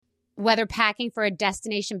Whether packing for a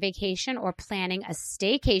destination vacation or planning a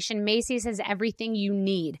staycation, Macy's has everything you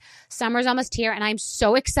need. Summer's almost here, and I'm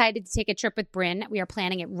so excited to take a trip with Bryn. We are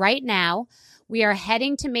planning it right now. We are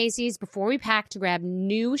heading to Macy's before we pack to grab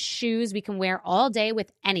new shoes we can wear all day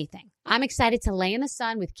with anything. I'm excited to lay in the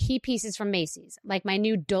sun with key pieces from Macy's, like my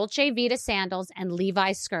new Dolce Vita sandals and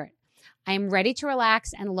Levi's skirt. I am ready to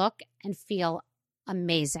relax and look and feel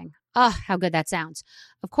amazing. Oh, how good that sounds.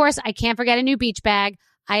 Of course, I can't forget a new beach bag.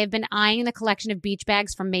 I have been eyeing the collection of beach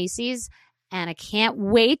bags from Macy's, and I can't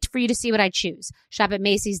wait for you to see what I choose. Shop at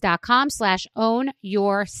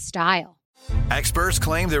Macys.com/ownyourstyle. Experts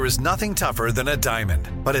claim there is nothing tougher than a diamond.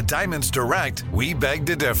 But at Diamonds Direct, we beg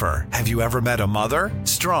to differ. Have you ever met a mother?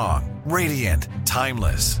 Strong, radiant,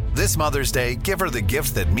 timeless. This Mother's Day, give her the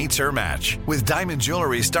gift that meets her match. With diamond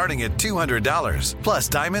jewelry starting at $200. Plus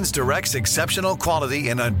Diamonds Direct's exceptional quality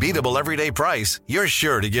and unbeatable everyday price, you're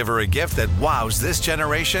sure to give her a gift that wows this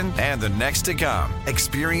generation and the next to come.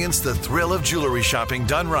 Experience the thrill of jewelry shopping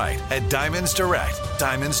done right at Diamonds Direct.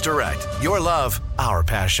 Diamonds Direct. Your love, our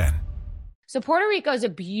passion. So Puerto Rico is a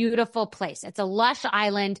beautiful place. It's a lush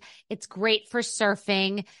island. It's great for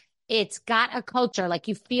surfing. It's got a culture. Like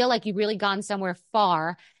you feel like you've really gone somewhere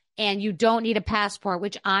far and you don't need a passport,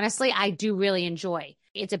 which honestly, I do really enjoy.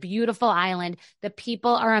 It's a beautiful island. The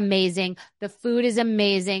people are amazing. The food is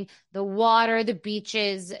amazing. The water, the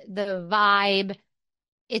beaches, the vibe.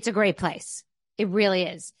 It's a great place. It really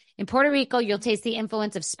is. In Puerto Rico, you'll taste the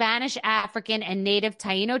influence of Spanish, African, and native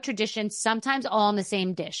Taino traditions, sometimes all in the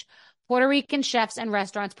same dish. Puerto Rican chefs and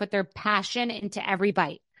restaurants put their passion into every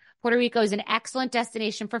bite. Puerto Rico is an excellent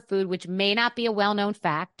destination for food, which may not be a well-known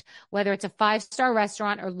fact. Whether it's a five-star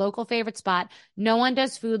restaurant or local favorite spot, no one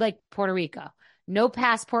does food like Puerto Rico. No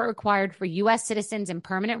passport required for U.S. citizens and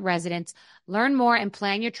permanent residents. Learn more and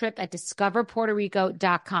plan your trip at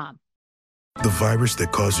discoverpuertorico.com. The virus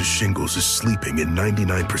that causes shingles is sleeping in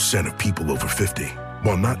 99% of people over 50.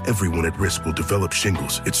 While not everyone at risk will develop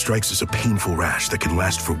shingles, it strikes as a painful rash that can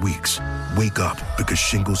last for weeks. Wake up, because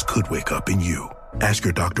shingles could wake up in you. Ask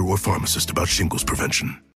your doctor or pharmacist about shingles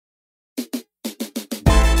prevention.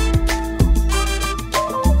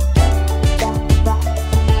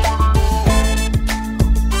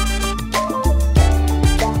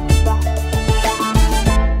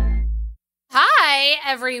 Hi,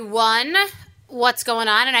 everyone. What's going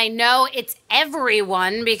on? And I know it's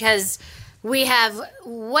everyone because we have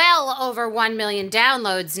well over 1 million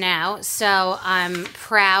downloads now, so I'm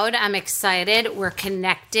proud, I'm excited, we're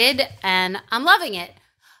connected, and I'm loving it.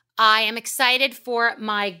 I am excited for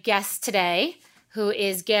my guest today, who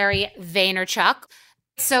is Gary Vaynerchuk.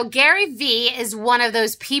 So Gary V is one of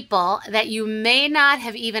those people that you may not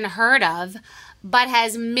have even heard of, but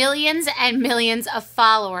has millions and millions of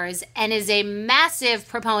followers and is a massive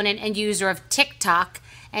proponent and user of TikTok,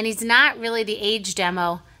 and he's not really the age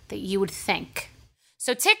demo that you would think.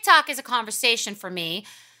 So TikTok is a conversation for me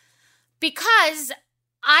because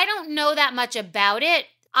I don't know that much about it.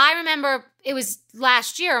 I remember it was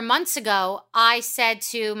last year, months ago, I said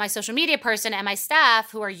to my social media person and my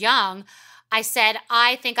staff who are young, I said,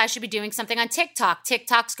 I think I should be doing something on TikTok.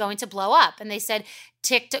 TikTok's going to blow up. And they said,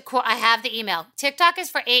 TikTok, I have the email. TikTok is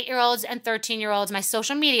for 8-year-olds and 13-year-olds, my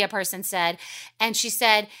social media person said. And she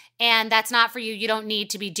said, and that's not for you. You don't need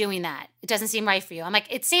to be doing that. It doesn't seem right for you. I'm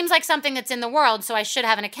like, it seems like something that's in the world, so I should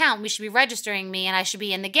have an account. We should be registering me and I should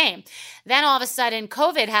be in the game. Then all of a sudden,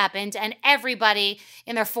 COVID happened and everybody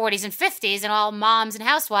in their 40s and 50s and all moms and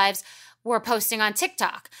housewives were posting on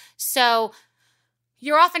TikTok. So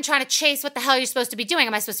you're often trying to chase what the hell you're supposed to be doing.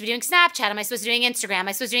 Am I supposed to be doing Snapchat? Am I supposed to be doing Instagram? Am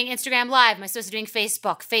I supposed to be doing Instagram Live? Am I supposed to be doing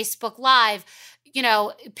Facebook Live,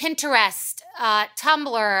 Pinterest,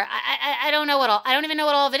 Tumblr? I don't know what all. I don't even know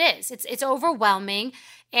what all of it is. It's overwhelming,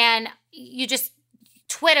 and you just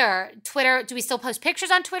Twitter. Do we still post pictures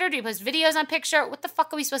on Twitter? Do we post videos on picture? What the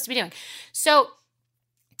fuck are we supposed to be doing? So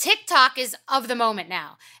TikTok is of the moment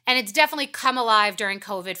now, and it's definitely come alive during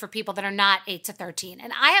COVID for people that are not 8 to 13.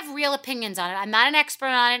 And I have real opinions on it. I'm not an expert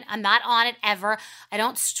on it. I'm not on it ever. I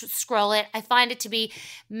don't scroll it. I find it to be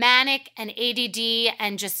manic and ADD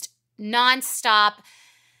and just nonstop.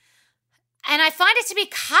 And I find it to be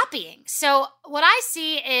copying. So what I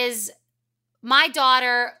see is my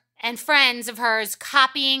daughter and friends of hers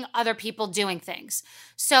copying other people doing things.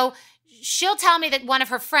 So she'll tell me that one of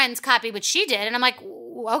her friends copied what she did. And I'm like,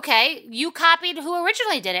 okay, you copied who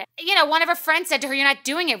originally did it. One of her friends said to her, you're not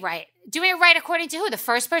doing it right. Doing it right according to who? The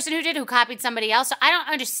first person who copied somebody else? So I don't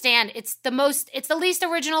understand. It's the least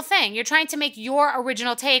original thing. You're trying to make your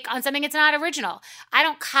original take on something that's not original. I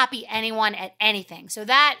don't copy anyone at anything. So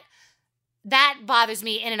that That bothers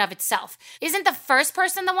me in and of itself. Isn't the first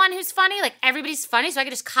person the one who's funny? Like, everybody's funny, so I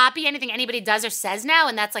could just copy anything anybody does or says now,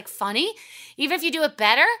 and that's like funny? Even if you do it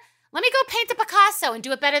better? Let me go paint a Picasso and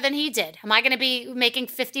do it better than he did. Am I going to be making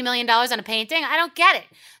 $50 million on a painting? I don't get it.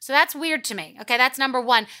 So that's weird to me. Okay, that's number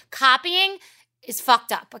one. Copying is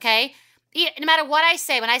fucked up, okay? No matter what I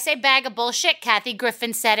say, when I say bag of bullshit, Kathy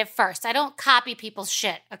Griffin said it first. I don't copy people's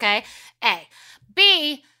shit, okay? A.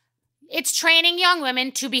 B, it's training young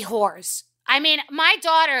women to be whores. I mean, my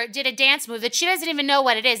daughter did a dance move that she doesn't even know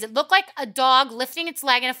what it is. It looked like a dog lifting its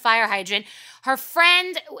leg in a fire hydrant. Her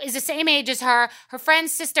friend is the same age as her. Her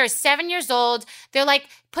friend's sister is 7 years old. They're like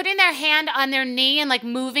putting their hand on their knee and like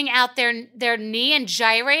moving out their knee and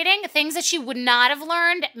gyrating, things that she would not have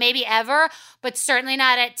learned maybe ever, but certainly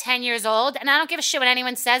not at 10 years old. And I don't give a shit what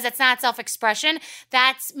anyone says. That's not self-expression.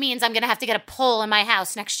 That means I'm going to have to get a pole in my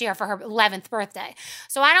house next year for her 11th birthday.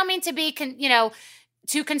 So I don't mean to be,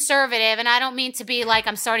 too conservative, and I don't mean to be like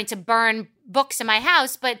I'm starting to burn books in my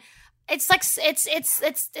house, but it's like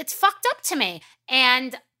it's fucked up to me,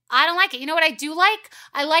 and I don't like it. You know what I do like?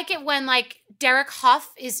 I like it when like Derek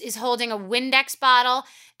Hough is holding a Windex bottle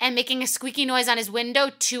and making a squeaky noise on his window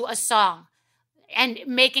to a song and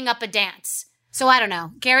making up a dance. So I don't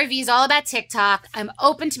know. Gary Vee is all about TikTok. I'm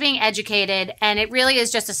open to being educated, and it really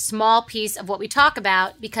is just a small piece of what we talk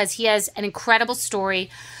about because he has an incredible story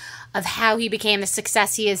of how he became the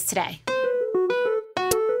success he is today.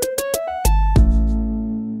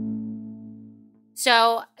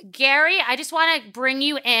 So, Gary, I just want to bring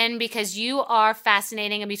you in because you are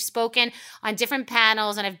fascinating, and we've spoken on different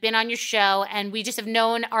panels, and I've been on your show, and we just have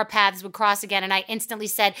known our paths would cross again, and I instantly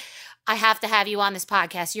said, I have to have you on this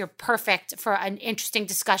podcast. You're perfect for an interesting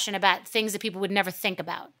discussion about things that people would never think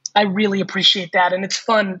about. I really appreciate that, and it's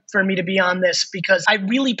fun for me to be on this because I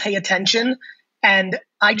really pay attention. And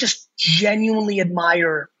I just genuinely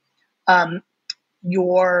admire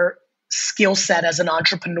your skill set as an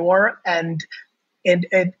entrepreneur, and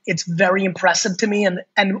it's very impressive to me. And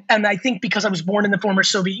I think because I was born in the former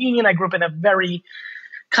Soviet Union, I grew up in a very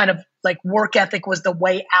kind of like work ethic was the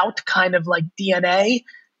way out kind of like DNA.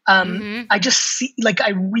 I just see, like, I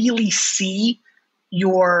really see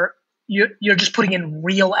you're just putting in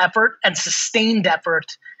real effort and sustained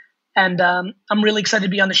effort. And I'm really excited to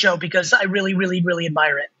be on the show because I really, really, really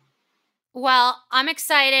admire it. Well, I'm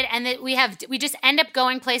excited, and that we just end up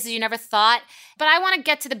going places you never thought. But I want to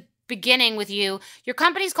get to the beginning with you. Your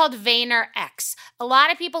company's called VaynerX. A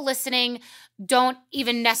lot of people listening don't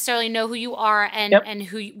even necessarily know who you are and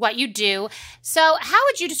what you do. So how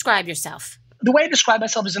would you describe yourself? The way I describe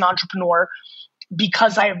myself as an entrepreneur,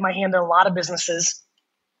 because I have my hand in a lot of businesses,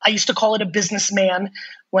 I used to call it a businessman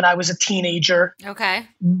when I was a teenager. Okay.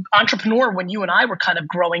 Entrepreneur, when you and I were kind of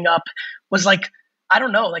growing up, was like, I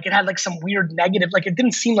don't know, like it had like some weird negative, like it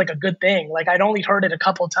didn't seem like a good thing. Like I'd only heard it a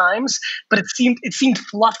couple of times, but it seemed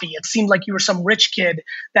fluffy. It seemed like you were some rich kid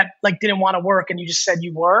that like didn't want to work and you just said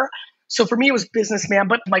you were. So for me, it was businessman.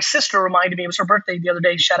 But my sister reminded me, it was her birthday the other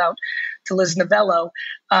day, shout out to Liz Novello.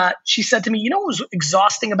 She said to me, you know what was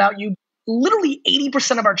exhausting about you? Literally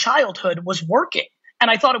 80% of our childhood was working. And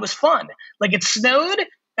I thought it was fun. Like it snowed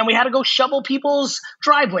and we had to go shovel people's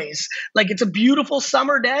driveways. Like it's a beautiful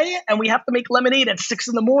summer day and we have to make lemonade at 6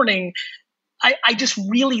 a.m. I just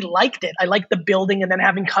really liked it. I liked the building and then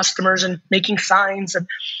having customers and making signs. And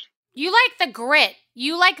you like the grit.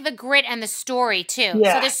 You like the grit and the story too.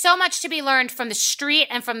 Yeah. So there's so much to be learned from the street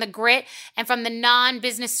and from the grit and from the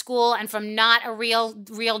non-business school and from not a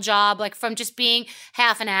real job, like from just being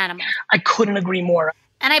half an animal. I couldn't agree more.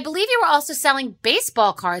 And I believe you were also selling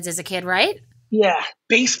baseball cards as a kid, right? Yeah.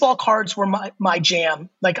 Baseball cards were my jam.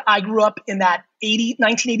 Like I grew up in that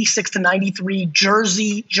 1986 to 93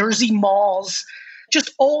 Jersey malls,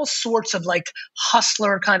 just all sorts of like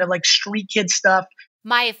hustler kind of like street kid stuff.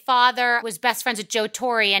 My father was best friends with Joe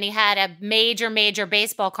Torre, and he had a major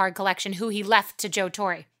baseball card collection who he left to Joe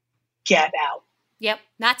Torre. Get out. Yep.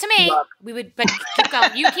 Not to me. Love. We would, but keep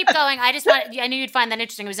going. You keep going. I knew you'd find that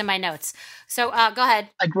interesting. It was in my notes. So go ahead.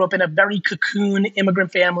 I grew up in a very cocoon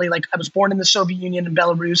immigrant family. Like I was born in the Soviet Union in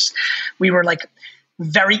Belarus. We were like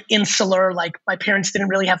very insular. Like my parents didn't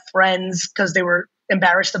really have friends because they were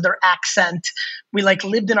embarrassed of their accent. We like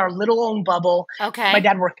lived in our little own bubble. Okay. My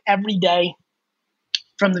dad worked every day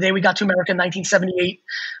from the day we got to America in 1978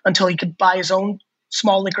 until he could buy his own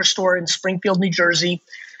small liquor store in Springfield, New Jersey.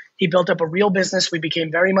 He built up a real business. We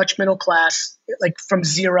became very much middle class, like from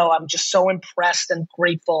zero. I'm just so impressed and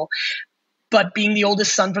grateful. But being the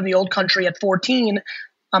oldest son from the old country at 14,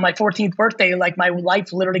 on my 14th birthday, like my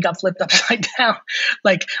life literally got flipped upside down.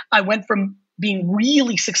 Like I went from being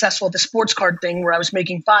really successful at the sports card thing where I was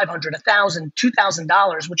making $500, $1,000,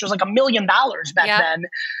 $2,000, which was like $1 million back then,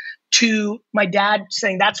 to my dad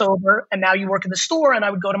saying that's over and now you work in the store. And I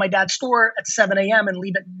would go to my dad's store at 7 a.m. and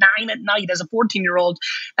leave at 9 at night as a 14-year-old.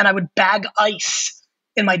 And I would bag ice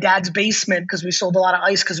in my dad's basement because we sold a lot of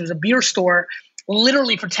ice because it was a beer store,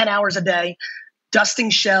 literally for 10 hours a day, dusting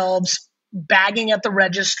shelves, bagging at the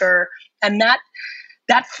register. And that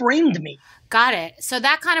framed me. Got it. So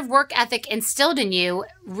that kind of work ethic instilled in you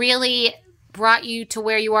really brought you to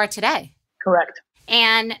where you are today. Correct.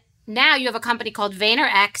 And now you have a company called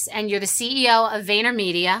VaynerX, and you're the CEO of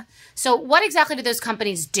VaynerMedia. So what exactly do those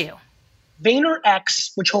companies do?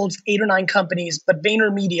 VaynerX, which holds 8 or 9 companies, but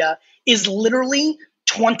VaynerMedia is literally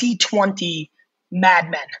 2020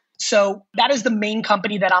 Mad Men. So that is the main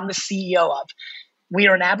company that I'm the CEO of. We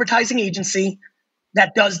are an advertising agency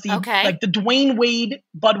that does the like the Dwayne Wade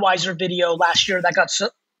Budweiser video last year that got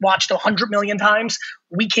watched 100 million times.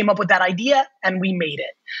 We came up with that idea and we made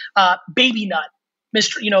it. Baby Nut,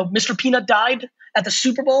 Mr. Peanut died at the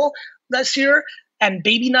Super Bowl this year, and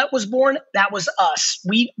Baby Nut was born. That was us.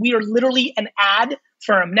 We are literally an ad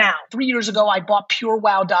firm now. 3 years ago, I bought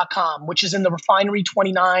PureWow.com, which is in the Refinery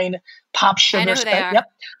 29 Pop Sugar. I know who they are.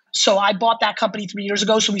 Yep. So I bought that company 3 years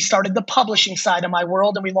ago. So we started the publishing side of my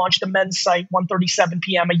world, and we launched a men's site 1:37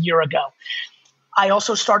 p.m. a year ago. I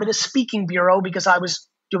also started a speaking bureau because I was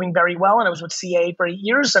doing very well, and I was with CA for 8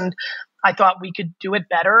 years, and I thought we could do it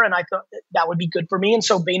better, and I thought that would be good for me. And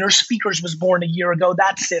so Vayner Speakers was born a year ago.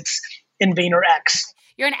 That sits in VaynerX.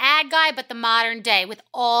 You're an ad guy, but the modern day with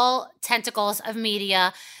all tentacles of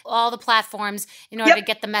media, all the platforms in order to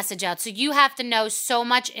get the message out. So you have to know so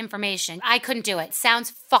much information. I couldn't do it.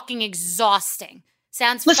 Sounds fucking exhausting.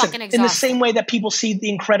 Fucking exhausting. In the same way that people see the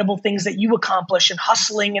incredible things that you accomplish and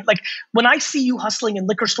hustling, and like when I see you hustling in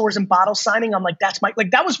liquor stores and bottle signing, I'm like,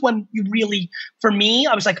 that was when you really, for me,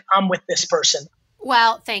 I was like, I'm with this person.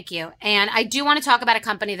 Well, thank you. And I do want to talk about a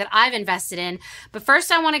company that I've invested in. But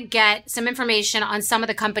first, I want to get some information on some of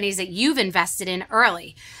the companies that you've invested in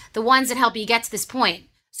early, the ones that help you get to this point.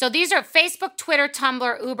 So these are Facebook, Twitter,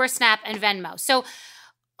 Tumblr, Uber, Snap, and Venmo. So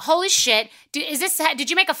holy shit, did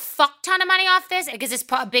you make a fuck ton of money off this? Because it's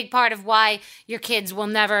a big part of why your kids will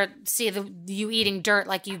never see you eating dirt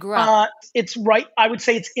like you grew up. It's right. I would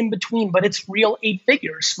say it's in between, but it's real 8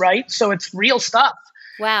 figures, right? So it's real stuff.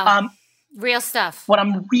 Wow. Real stuff. What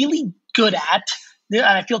I'm really good at, and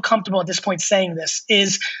I feel comfortable at this point saying this,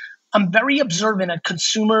 is I'm very observant of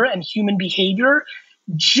consumer and human behavior,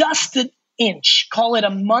 just an inch, call it a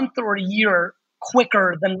month or a year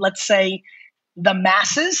quicker than, let's say, the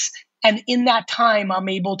masses. And in that time, I'm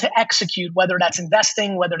able to execute, whether that's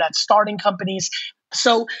investing, whether that's starting companies.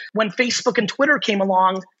 So when Facebook and Twitter came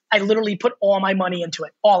along, I literally put all my money into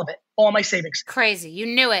it, all of it, all my savings. Crazy. You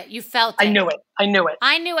knew it. You felt it. I knew it.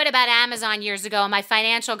 I knew it about Amazon years ago. My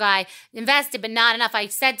financial guy invested, but not enough. I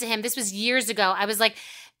said to him, this was years ago. I was like,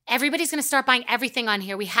 everybody's going to start buying everything on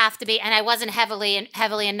here. We have to be. And I wasn't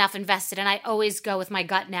heavily enough invested. And I always go with my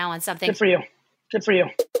gut now on something. Good for you. Good for you.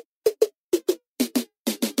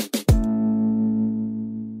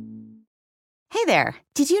 Hey there.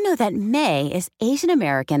 Did you know that May is Asian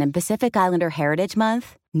American and Pacific Islander Heritage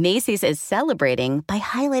Month? Macy's is celebrating by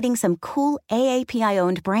highlighting some cool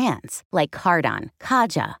AAPI-owned brands like Cardon,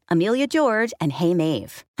 Kaja, Amelia George, and Hey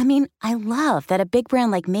Mave. I mean, I love that a big brand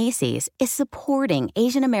like Macy's is supporting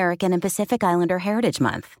Asian American and Pacific Islander Heritage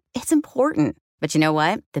Month. It's important. But you know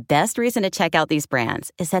what? The best reason to check out these brands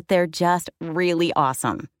is that they're just really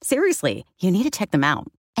awesome. Seriously, you need to check them out.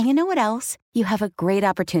 And you know what else? You have a great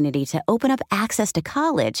opportunity to open up access to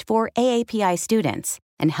college for AAPI students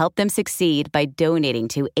and help them succeed by donating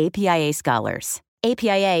to APIA Scholars.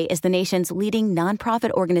 APIA is the nation's leading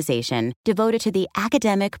nonprofit organization devoted to the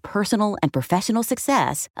academic, personal, and professional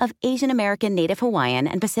success of Asian American, Native Hawaiian,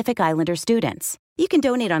 and Pacific Islander students. You can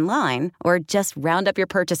donate online or just round up your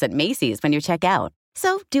purchase at Macy's when you check out.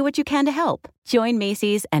 So do what you can to help. Join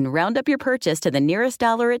Macy's and round up your purchase to the nearest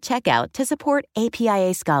dollar at checkout to support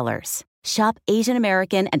APIA Scholars. Shop Asian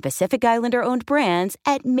American and Pacific Islander-owned brands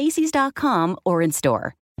at Macys.com or in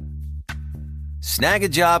store. Snag a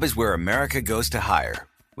Job is where America goes to hire,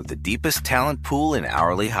 with the deepest talent pool in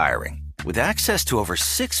hourly hiring. With access to over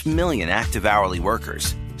 6 million active hourly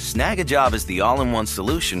workers, Snag a Job is the all-in-one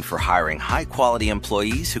solution for hiring high-quality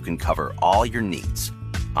employees who can cover all your needs.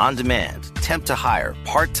 On demand, temp to hire,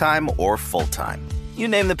 part-time or full-time. You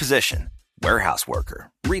name the position. Warehouse worker,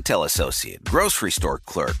 retail associate, grocery store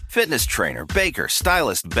clerk, fitness trainer, baker,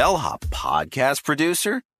 stylist, bellhop, podcast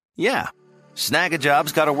producer. Yeah, Snag a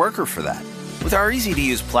Job's got a worker for that. With our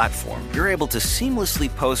easy-to-use platform, you're able to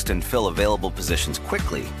seamlessly post and fill available positions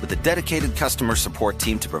quickly with a dedicated customer support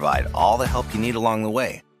team to provide all the help you need along the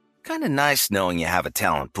way. Kind of nice knowing you have a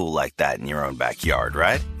talent pool like that in your own backyard,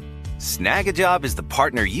 right? Snagajob is the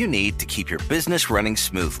partner you need to keep your business running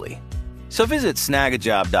smoothly. So visit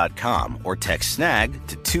snagajob.com or text snag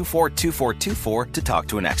to 242424 to talk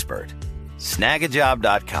to an expert.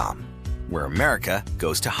 Snagajob.com, where America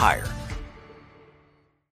goes to hire.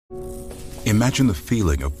 Imagine the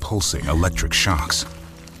feeling of pulsing electric shocks.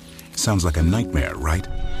 Sounds like a nightmare, right?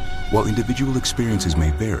 While individual experiences may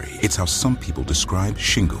vary, it's how some people describe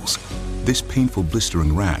shingles. This painful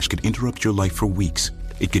blistering rash could interrupt your life for weeks.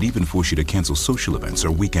 It could even force you to cancel social events or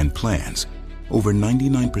weekend plans. Over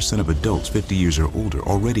 99% of adults 50 years or older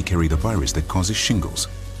already carry the virus that causes shingles.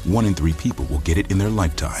 1 in 3 people will get it in their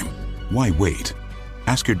lifetime. Why wait?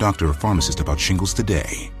 Ask your doctor or pharmacist about shingles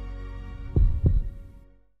today.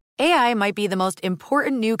 AI might be the most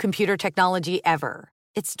important new computer technology ever.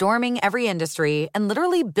 It's storming every industry, and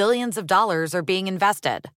literally billions of dollars are being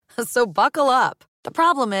invested. So buckle up. The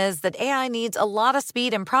problem is that AI needs a lot of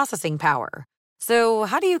speed and processing power. So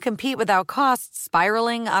how do you compete without costs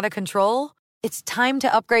spiraling out of control? It's time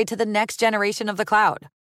to upgrade to the next generation of the cloud.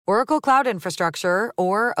 Oracle Cloud Infrastructure,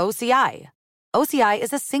 or OCI. OCI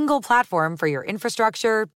is a single platform for your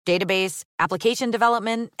infrastructure, database, application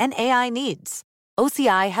development, and AI needs.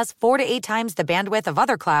 OCI has 4 to 8 times the bandwidth of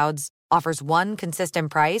other clouds, offers one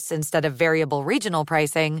consistent price instead of variable regional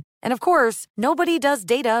pricing, and of course, nobody does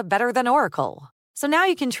data better than Oracle. So now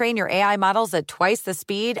you can train your AI models at twice the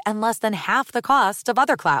speed and less than half the cost of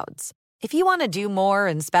other clouds. If you want to do more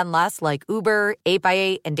and spend less like Uber,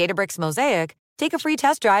 8x8, and Databricks Mosaic, take a free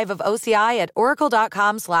test drive of OCI at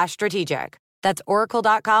oracle.com/strategic. That's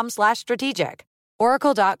oracle.com/strategic.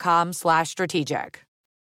 oracle.com/strategic.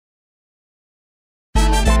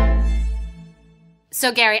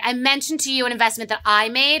 So, Gary, I mentioned to you an investment that I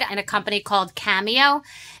made in a company called Cameo.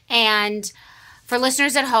 And for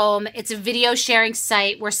listeners at home, it's a video sharing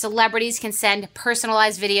site where celebrities can send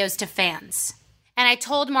personalized videos to fans. And I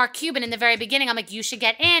told Mark Cuban in the very beginning, I'm like, you should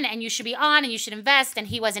get in and you should be on and you should invest. And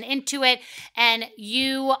he wasn't into it. And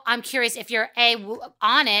I'm curious if you're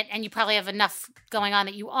on it, and you probably have enough going on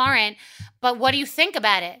that you aren't. But what do you think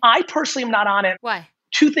about it? I personally am not on it. Why?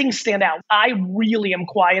 2 things stand out. I really am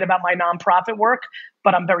quiet about my nonprofit work,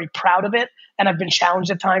 but I'm very proud of it. And I've been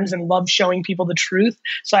challenged at times and love showing people the truth.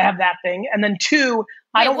 So I have that thing. And then 2,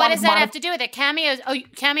 I don't want to. What does that have to do with it? Cameo's I'll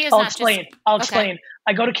not explain. just. I'll explain.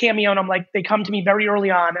 I go to Cameo and I'm like, they come to me very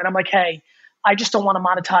early on and I'm like, hey, I just don't want to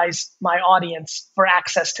monetize my audience for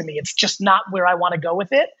access to me. It's just not where I want to go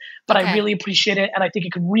with it, but I really appreciate it. And I think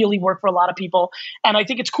it could really work for a lot of people. And I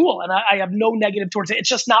think it's cool. And I have no negative towards it. It's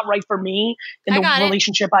just not right for me in the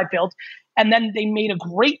relationship I built. And then they made a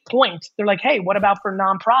great point. They're like, hey, what about for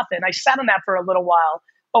nonprofit? And I sat on that for a little while.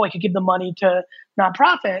 Oh, I could give the money to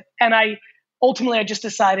nonprofit. And I just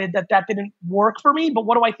decided that didn't work for me. But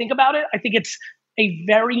what do I think about it? I think it's a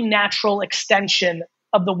very natural extension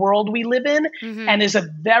of the world we live in, and is a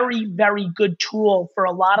very, very good tool for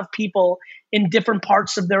a lot of people in different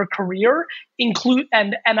parts of their career.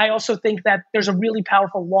 And I also think that there's a really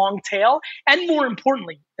powerful long tail. And more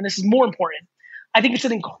importantly, and this is more important, I think it's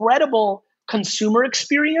an incredible consumer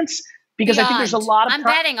experience because I think there's a lot of I'm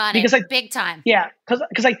betting on it big time. Yeah,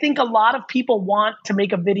 because I think a lot of people want to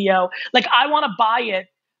make a video. Like I want to buy it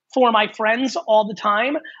for my friends all the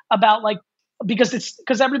time about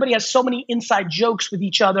because everybody has so many inside jokes with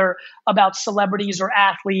each other about celebrities or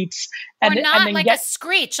athletes. And a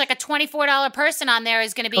Screech, like a $24 person on there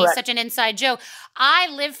is going to be such an inside joke. I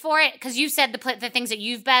live for it because you said the things that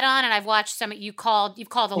you've bet on, and I've watched some. You've called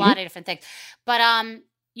a lot of different things, but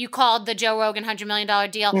you called the Joe Rogan $100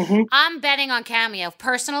 million deal. I'm betting on Cameo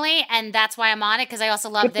personally, and that's why I'm on it because I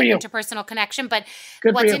also love the interpersonal connection. But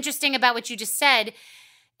what's interesting about what you just said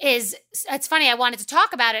is it's funny. I wanted to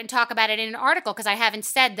talk about it in an article because I haven't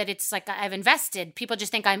said that it's like I've invested. People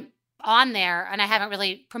just think I'm on there, and I haven't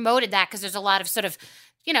really promoted that because there's a lot of sort of,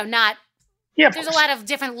 there's a lot of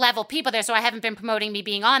different level people there. So I haven't been promoting me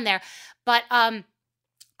being on there, but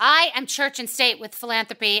I am church and state with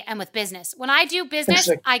philanthropy and with business. When I do business,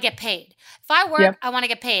 I get paid. If I work, I want to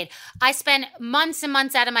get paid. I spend months and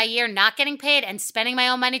months out of my year not getting paid and spending my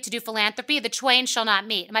own money to do philanthropy. The twain shall not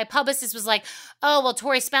meet. And my publicist was like, oh, well,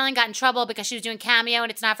 Tori Spelling got in trouble because she was doing Cameo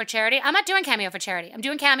and it's not for charity. I'm not doing Cameo for charity. I'm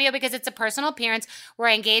doing Cameo because it's a personal appearance where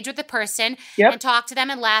I engage with the person and talk to them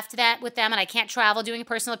and laugh with them. And I can't travel doing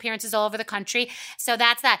personal appearances all over the country. So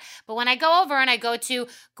that's that. But when I go over and I go to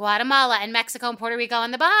Guatemala and Mexico and Puerto Rico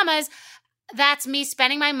and the Bahamas, That's me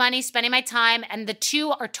spending my money, spending my time, and the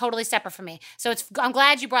two are totally separate from me. So I'm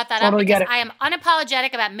glad you brought that up because I am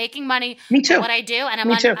unapologetic about making money for what I do, and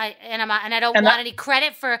I don't want any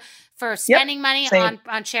credit for spending money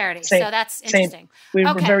on charity. So that's interesting.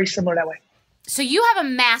 We're very similar that way. So you have a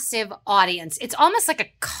massive audience. It's almost like a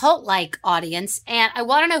cult-like audience, and I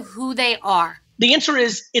want to know who they are. The answer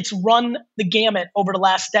is it's run the gamut over the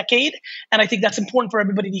last decade. And I think that's important for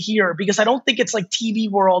everybody to hear because I don't think it's like TV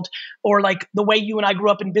world or like the way you and I grew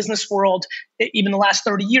up in business world, even the last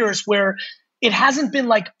 30 years, where it hasn't been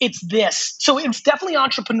like it's this. So it's definitely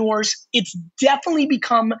entrepreneurs. It's definitely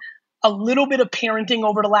become a little bit of parenting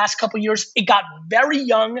over the last couple of years. It got very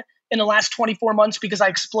young in the last 24 months because I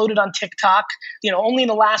exploded on TikTok. Only in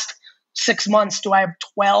the last 6 months do I have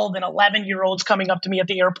 12 and 11-year-olds coming up to me at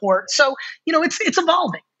the airport. So, it's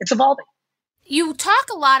evolving. It's evolving. You talk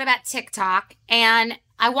a lot about TikTok, and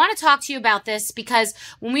I want to talk to you about this because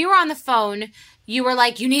when we were on the phone, you were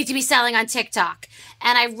like, you need to be selling on TikTok.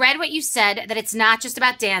 And I read what you said, that it's not just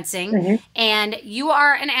about dancing, and you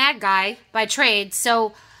are an ad guy by trade.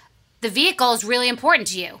 So the vehicle is really important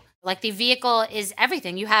to you. Like the vehicle is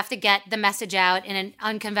everything. You have to get the message out in an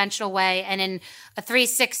unconventional way and in a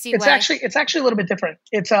 360 way. It's actually a little bit different.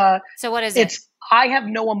 So what is it? I have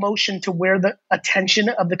no emotion to where the attention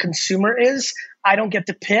of the consumer is. I don't get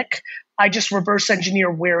to pick. I just reverse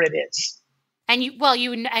engineer where it is. And you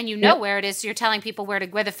know where it is. So you're telling people where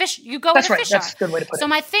the fish. You go where the fish are. That's a good way to put it. So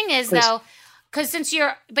my thing is though, because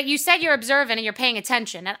but you said you're observant and you're paying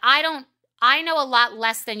attention, and I know a lot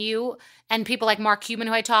less than you and people like Mark Cuban,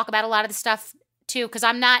 who I talk about a lot of the stuff too, because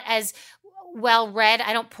I'm not as well read.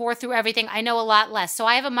 I don't pour through everything. I know a lot less. So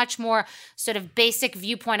I have a much more sort of basic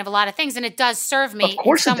viewpoint of a lot of things. And it does serve me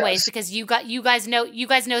in some ways because you guys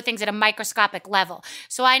know things at a microscopic level.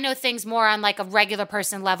 So I know things more on like a regular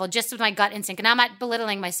person level, just with my gut instinct. And I'm not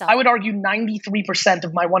belittling myself. I would argue 93%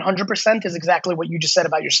 of my 100% is exactly what you just said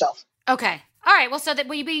about yourself. Okay. All right. Well, so that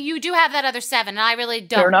you do have that other 7, and I really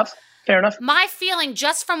don't. Fair enough. My feeling,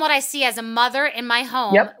 just from what I see as a mother in my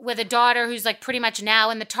home with a daughter who's like pretty much now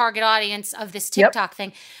in the target audience of this TikTok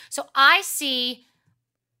thing. So I see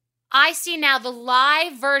now the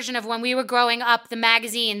live version of when we were growing up, the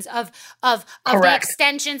magazines of the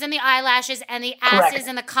extensions and the eyelashes and the asses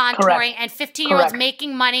and the contouring and 15-year-olds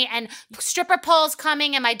making money and stripper poles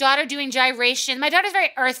coming and my daughter doing gyration. My daughter's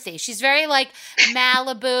very earthy. She's very like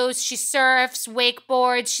Malibu. She surfs,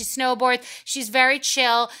 wakeboards, she snowboards. She's very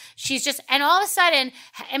chill. She's just, and all of a sudden,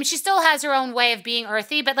 I mean, she still has her own way of being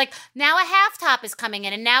earthy, but like now a half top is coming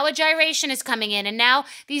in and now a gyration is coming in and now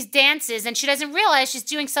these dances, and she doesn't realize she's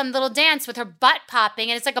doing some little dance with her butt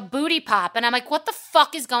popping and it's like a booty pop, and I'm like, what the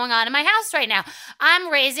fuck is going on in my house right now?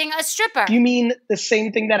 I'm raising a stripper. You mean the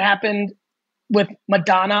same thing that happened with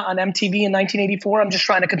Madonna on MTV in 1984? I'm just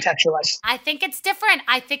trying to contextualize. I think it's different.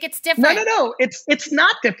 No. It's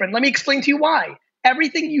not different. Let me explain to you why.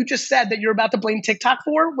 Everything you just said that you're about to blame TikTok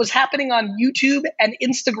for was happening on YouTube and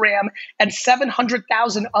Instagram and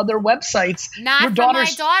 700,000 other websites. Not for my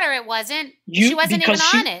daughter, it wasn't. She wasn't even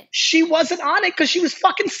on it. She wasn't on it because she was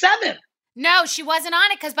fucking 7. No, she wasn't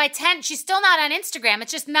on it because by 10, she's still not on Instagram.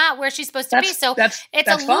 It's just not where she's supposed to be. So it's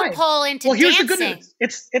a loophole into dancing. Well, here's the good news.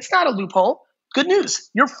 It's not a loophole. Good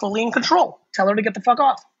news. You're fully in control. Tell her to get the fuck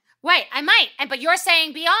off. Right, I might. But you're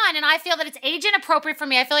saying beyond, and I feel that it's age inappropriate for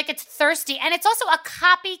me. I feel like it's thirsty. And it's also a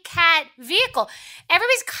copycat vehicle.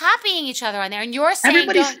 Everybody's copying each other on there. And you're saying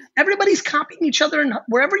everybody's copying each other. And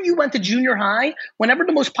wherever you went to junior high, whenever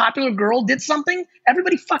the most popular girl did something,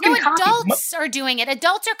 everybody fucking copied. Adults are doing it.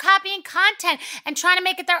 Adults are copying content and trying to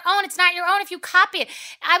make it their own. It's not your own if you copy it.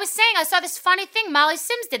 I was saying, I saw this funny thing Molly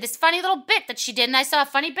Sims did, this funny little bit that she did. And I saw a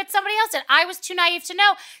funny bit somebody else did. I was too naive to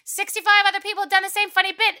know 65 other people have done the same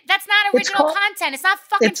funny bit. That's not original content. It's not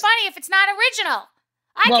fucking funny if it's not original.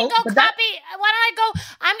 I can go copy. Why don't I go?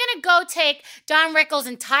 I'm going to go take Don Rickles'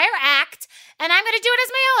 entire act and I'm going to do it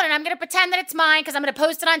as my own. And I'm going to pretend that it's mine because I'm going to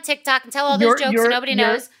post it on TikTok and tell all those jokes and nobody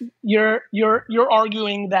knows. You're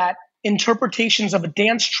arguing that interpretations of a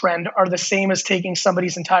dance trend are the same as taking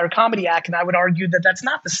somebody's entire comedy act. And I would argue that that's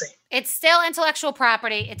not the same. It's still intellectual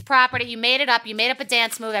property. It's property. You made it up. You made up a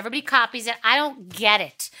dance move. Everybody copies it. I don't get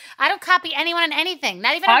it. I don't copy anyone on anything,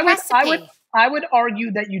 not even a recipe. I would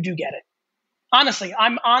argue that you do get it. Honestly,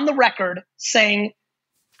 I'm on the record saying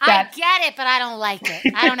that. I get it, but I don't like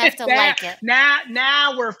it. I don't have to like it.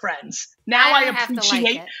 Now we're friends. Now I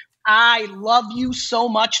appreciate. I love you so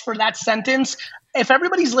much for that sentence. If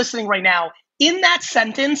everybody's listening right now, in that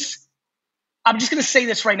sentence, I'm just going to say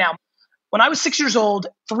this right now. when I was 6 years old,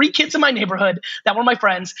 3 kids in my neighborhood that were my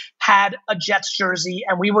friends had a Jets jersey,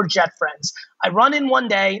 and we were Jet friends. I run in one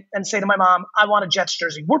day and say to my mom, I want a Jets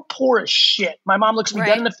jersey. We're poor as shit. My mom looks me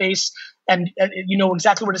dead in the face, and you know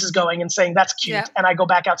exactly where this is going, and saying, that's cute. Yeah. And I go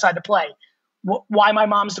back outside to play. Why my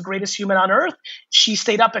mom's the greatest human on earth? She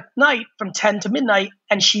stayed up at night from 10 to midnight,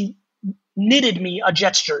 and she knitted me a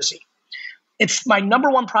Jets jersey. It's my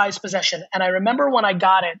number one prized possession. And I remember when I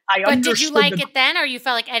got it, I understood. But did you like it then, or you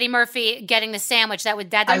felt like Eddie Murphy getting the sandwich that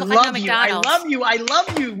didn't look like a McDonald's? I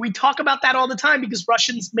love you. We talk about that all the time because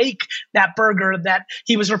Russians make that burger that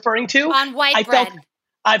he was referring to. On white bread.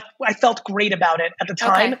 I felt great about it at the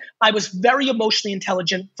time. Okay. I was very emotionally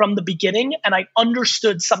intelligent from the beginning, and I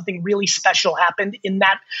understood something really special happened in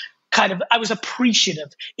that kind of, I was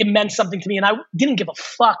appreciative. It meant something to me, and I didn't give a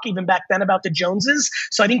fuck even back then about the Joneses,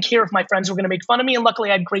 so I didn't care if my friends were going to make fun of me, and luckily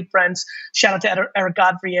I had great friends. Shout out to Eric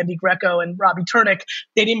Godfrey, Andy Greco, and Robbie Turnick.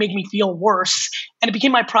 They didn't make me feel worse, and it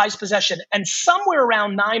became my prized possession. And somewhere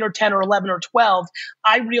around 9 or 10 or 11 or 12,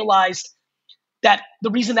 I realized that the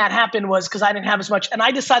reason that happened was because I didn't have as much, and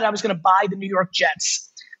I decided I was going to buy the New York Jets.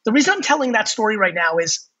 The reason I'm telling that story right now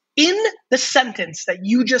is in the sentence that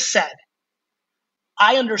you just said,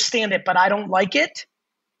 I understand it, but I don't like it.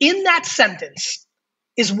 In that sentence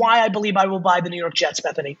is why I believe I will buy the New York Jets,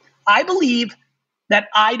 Bethany. I believe that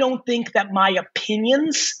I don't think that my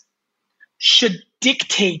opinions should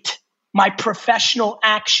dictate my professional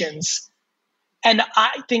actions. And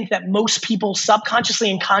I think that most people subconsciously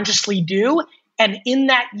and consciously do. And in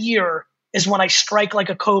that year is when I strike like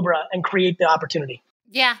a cobra and create the opportunity.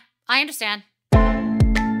 Yeah, I understand.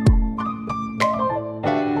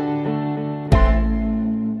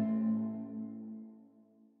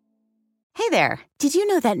 Hey there. Did you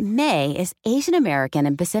know that May is Asian American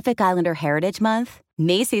and Pacific Islander Heritage Month?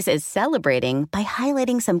 Macy's is celebrating by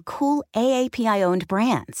highlighting some cool AAPI-owned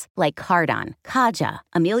brands like Cardon, Kaja,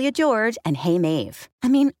 Amelia George, and Hey Mave. I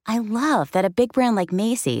mean, I love that a big brand like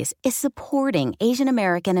Macy's is supporting Asian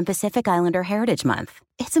American and Pacific Islander Heritage Month.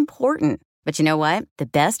 It's important. But you know what? The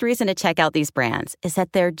best reason to check out these brands is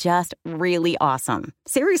that they're just really awesome.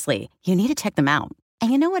 Seriously, you need to check them out.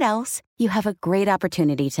 And you know what else? You have a great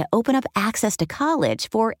opportunity to open up access to college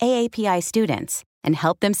for AAPI students and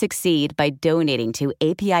help them succeed by donating to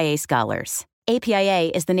APIA Scholars. APIA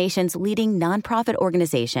is the nation's leading nonprofit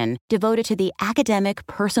organization devoted to the academic,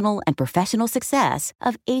 personal, and professional success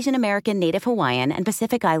of Asian American, Native Hawaiian, and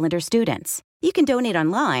Pacific Islander students. You can donate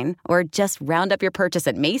online or just round up your purchase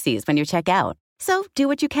at Macy's when you check out. So do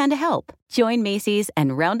what you can to help. Join Macy's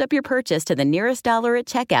and round up your purchase to the nearest dollar at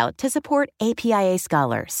checkout to support APIA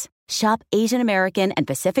Scholars. Shop Asian American and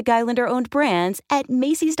Pacific Islander-owned brands at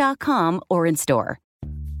Macys.com or in store.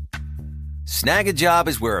 Snag a Job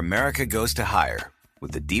is where America goes to hire,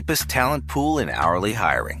 with the deepest talent pool in hourly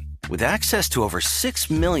hiring. With access to over 6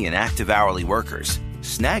 million active hourly workers,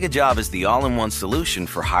 Snag a Job is the all-in-one solution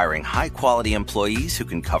for hiring high-quality employees who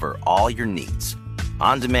can cover all your needs.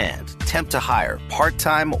 On demand, temp to hire,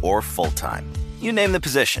 part-time or full-time. You name the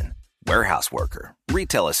position. Warehouse worker,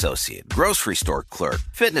 retail associate, grocery store clerk,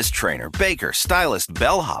 fitness trainer, baker, stylist,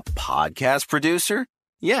 bellhop, podcast producer.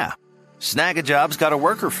 Yeah, Snag a Job's got a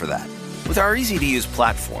worker for that. With our easy-to-use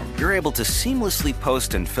platform, you're able to seamlessly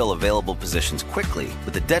post and fill available positions quickly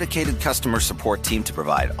with a dedicated customer support team to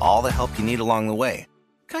provide all the help you need along the way.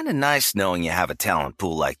 Kind of nice knowing you have a talent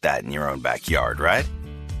pool like that in your own backyard, right?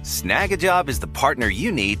 Snag a Job is the partner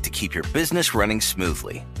you need to keep your business running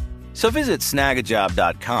smoothly. So visit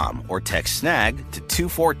snagajob.com or text snag to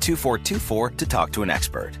 242424 to talk to an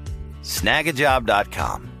expert.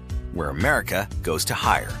 Snagajob.com, where America goes to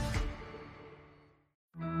hire.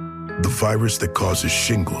 The virus that causes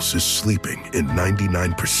shingles is sleeping in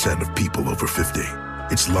 99% of people over 50.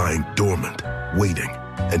 It's lying dormant, waiting,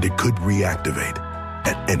 and it could reactivate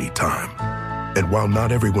at any time. And while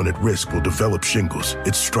not everyone at risk will develop shingles,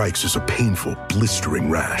 it strikes as a painful, blistering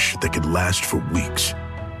rash that can last for weeks.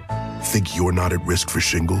 Think you're not at risk for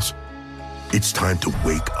shingles? It's time to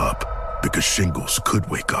wake up, because shingles could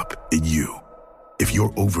wake up in you. If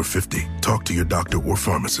you're over 50, talk to your doctor or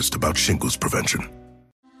pharmacist about shingles prevention.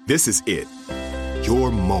 This is it.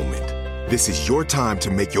 Your moment. This is your time to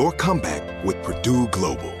make your comeback with Purdue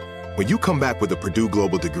Global. When you come back with a Purdue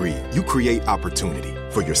Global degree, you create opportunity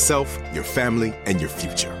for yourself, your family, and your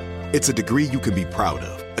future. It's a degree you can be proud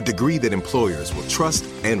of, a degree that employers will trust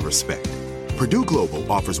and respect. Purdue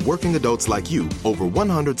Global offers working adults like you over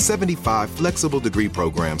 175 flexible degree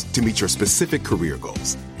programs to meet your specific career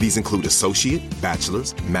goals. These include associate,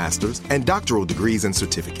 bachelor's, master's, and doctoral degrees and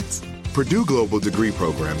certificates. Purdue Global degree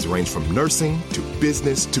programs range from nursing to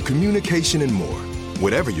business to communication and more.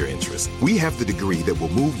 Whatever your interest, we have the degree that will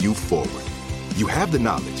move you forward. You have the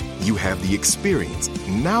knowledge, you have the experience.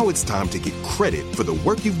 Now it's time to get credit for the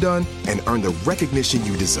work you've done and earn the recognition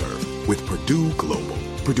you deserve with Purdue Global,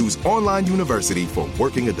 Purdue's online university for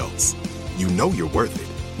working adults. You know you're worth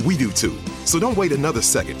it. We do too. So don't wait another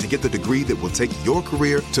second to get the degree that will take your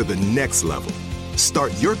career to the next level.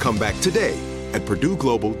 Start your comeback today at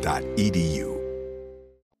purdueglobal.edu.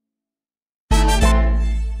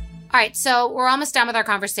 All right, so we're almost done with our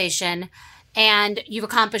conversation, and you've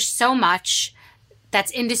accomplished so much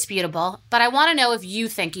that's indisputable, but I want to know if you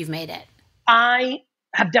think you've made it. I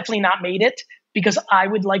have definitely not made it because I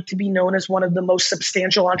would like to be known as one of the most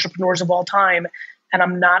substantial entrepreneurs of all time, and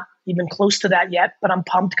I'm not even close to that yet, but I'm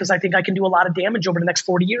pumped because I think I can do a lot of damage over the next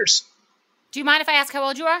 40 years. Do you mind if I ask how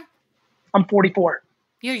old you are? I'm 44.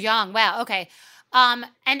 You're young. Wow, okay.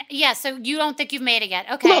 And yeah, so you don't think you've made it yet.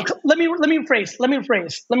 Okay. Look, let me rephrase.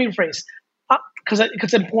 Because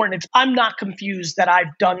it's important. I'm not confused that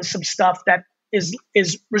I've done some stuff that is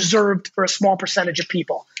reserved for a small percentage of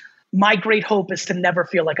people. My great hope is to never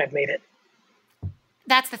feel like I've made it.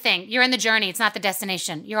 That's the thing. You're in the journey. It's not the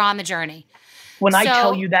destination. You're on the journey. When I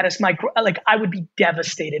tell you that is I would be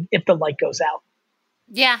devastated if the light goes out.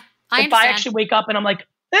 Yeah, I understand. If I actually wake up and I'm like,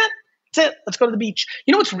 that's it. Let's go to the beach.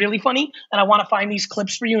 You know what's really funny? And I want to find these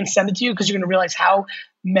clips for you and send it to you because you're going to realize how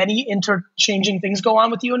many interchanging things go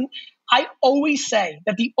on with you. And I always say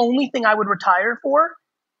that the only thing I would retire for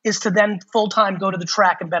is to then full-time go to the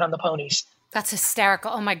track and bet on the ponies. That's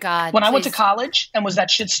hysterical. Oh, my God. When I went to college and was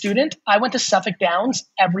that shit student, I went to Suffolk Downs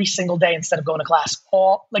every single day instead of going to class,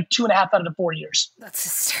 all like 2.5 out of the 4 years. That's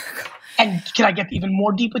hysterical. And can I get even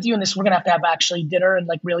more deep with you? And this, we're going to have actually dinner and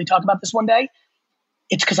like really talk about this one day.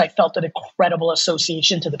 It's because I felt an incredible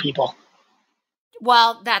association to the people.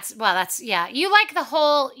 Well, that's yeah. You like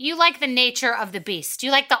the nature of the beast.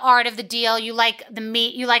 You like the art of the deal. You like the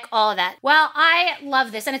meat. You like all of that. Well, I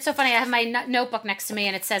love this. And it's so funny. I have my notebook next to me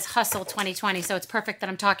and it says Hustle 2020. So it's perfect that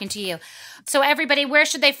I'm talking to you. So everybody, where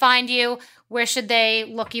should they find you? Where should they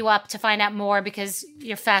look you up to find out more? Because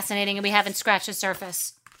you're fascinating and we haven't scratched the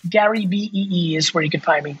surface. Gary BEE is where you can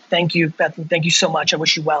find me. Thank you, Beth. Thank you so much. I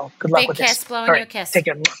wish you well. Good luck with this. Big kiss, blowing you a kiss. Take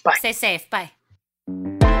care. Bye. Stay safe. Bye.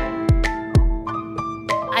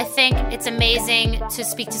 I think it's amazing to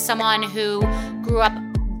speak to someone who grew up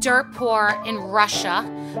dirt poor in Russia,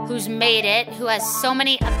 who's made it, who has so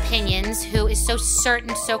many opinions, who is so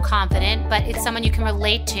certain, so confident, but it's someone you can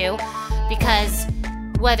relate to because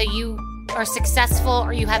whether you are successful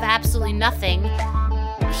or you have absolutely nothing,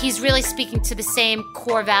 he's really speaking to the same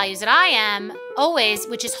core values that I am always,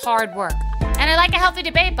 which is hard work. And I like a healthy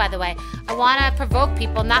debate, by the way. I want to provoke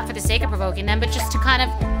people, not for the sake of provoking them, but just to kind of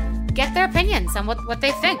get their opinions on what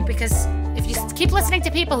they think. Because if you keep listening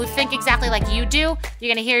to people who think exactly like you do, you're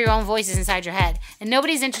going to hear your own voices inside your head. And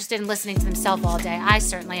nobody's interested in listening to themselves all day. I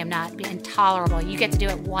certainly am not. It'd be intolerable. You get to do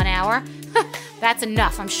it 1 hour. That's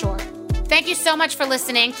enough, I'm sure. Thank you so much for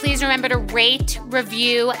listening. Please remember to rate,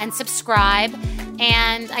 review, and subscribe.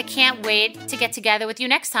 And I can't wait to get together with you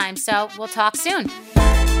next time. So we'll talk soon.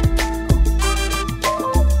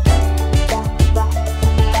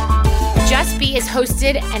 Just Be is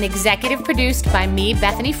hosted and executive produced by me,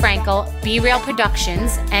 Bethany Frankel, Be Real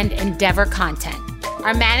Productions, and Endeavor Content.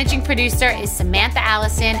 Our managing producer is Samantha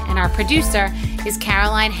Allison, and our producer is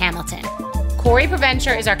Caroline Hamilton. Corey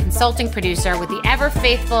Preventure is our consulting producer with the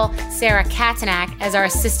ever-faithful Sarah Katanak as our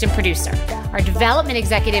assistant producer. Our development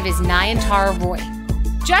executive is Nayantara Roy.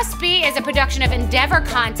 Just Be is a production of Endeavor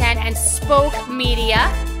Content and Spoke Media.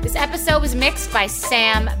 This episode was mixed by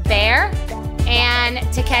Sam Baer. And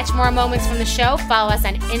to catch more moments from the show, follow us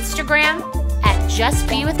on Instagram at Just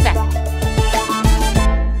Be with Bethany.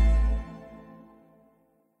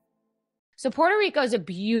 So Puerto Rico is a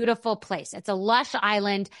beautiful place. It's a lush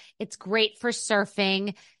island. It's great for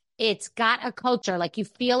surfing. It's got a culture. Like you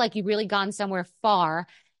feel like you've really gone somewhere far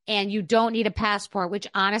and you don't need a passport, which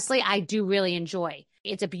honestly, I do really enjoy.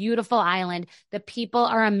 It's a beautiful island. The people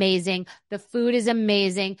are amazing. The food is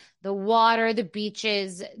amazing. The water, the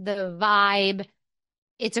beaches, the vibe.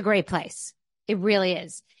 It's a great place. It really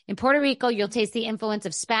is. In Puerto Rico, you'll taste the influence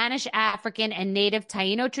of Spanish, African, and native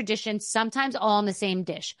Taino traditions, sometimes all in the same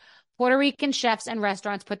dish. Puerto Rican chefs and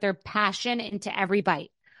restaurants put their passion into every bite.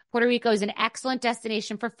 Puerto Rico is an excellent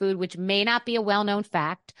destination for food, which may not be a well-known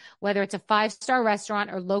fact. Whether it's a 5-star restaurant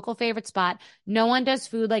or local favorite spot, no one does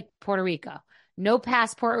food like Puerto Rico. No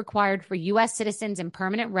passport required for U.S. citizens and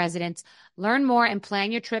permanent residents. Learn more and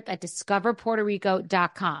plan your trip at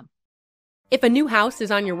discoverpuertorico.com. If a new house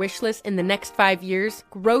is on your wish list in the next 5 years,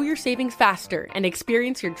 grow your savings faster and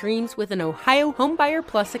experience your dreams with an Ohio Homebuyer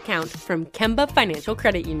Plus account from Kemba Financial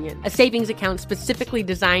Credit Union. A savings account specifically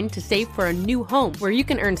designed to save for a new home where you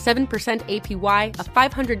can earn 7% APY,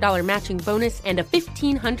 a $500 matching bonus, and a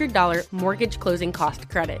 $1,500 mortgage closing cost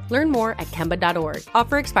credit. Learn more at Kemba.org.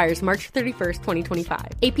 Offer expires March 31st, 2025.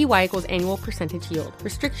 APY equals annual percentage yield.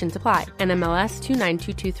 Restrictions apply. NMLS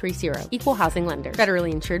 292230. Equal housing lender.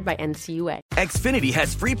 Federally insured by NCUA. Xfinity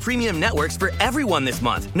has free premium networks for everyone this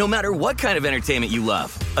month, no matter what kind of entertainment you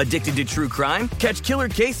love. Addicted to true crime? Catch killer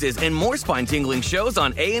cases and more spine-tingling shows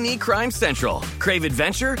on A&E Crime Central. Crave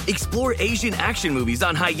adventure? Explore Asian action movies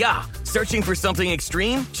on Hi-Ya. Searching for something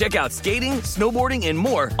extreme? Check out skating, snowboarding, and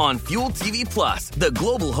more on Fuel TV Plus, the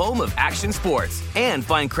global home of action sports. And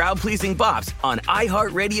find crowd-pleasing bops on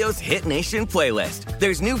iHeartRadio's Hit Nation playlist.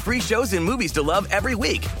 There's new free shows and movies to love every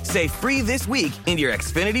week. Say free this week in your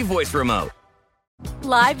Xfinity voice remote.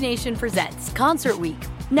 Live Nation presents Concert Week.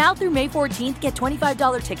 Now through May 14th, get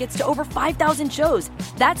 $25 tickets to over 5,000 shows.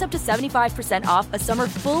 That's up to 75% off a summer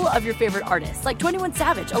full of your favorite artists like 21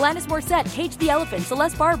 Savage, Alanis Morissette, Cage the Elephant,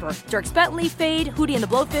 Celeste Barber, Dierks Bentley, Fade, Hootie and the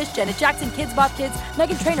Blowfish, Janet Jackson, Kids Bop Kids,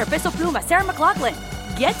 Meghan Trainor, Peso Pluma, Sarah McLachlan.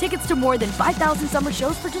 Get tickets to more than 5,000 summer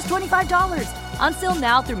shows for just $25. On sale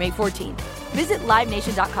now through May 14th. Visit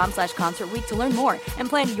livenation.com/concertweek to learn more and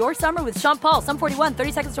plan your summer with Sean Paul, Sum 41,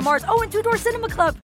 30 Seconds to Mars, and Two Door Cinema Club.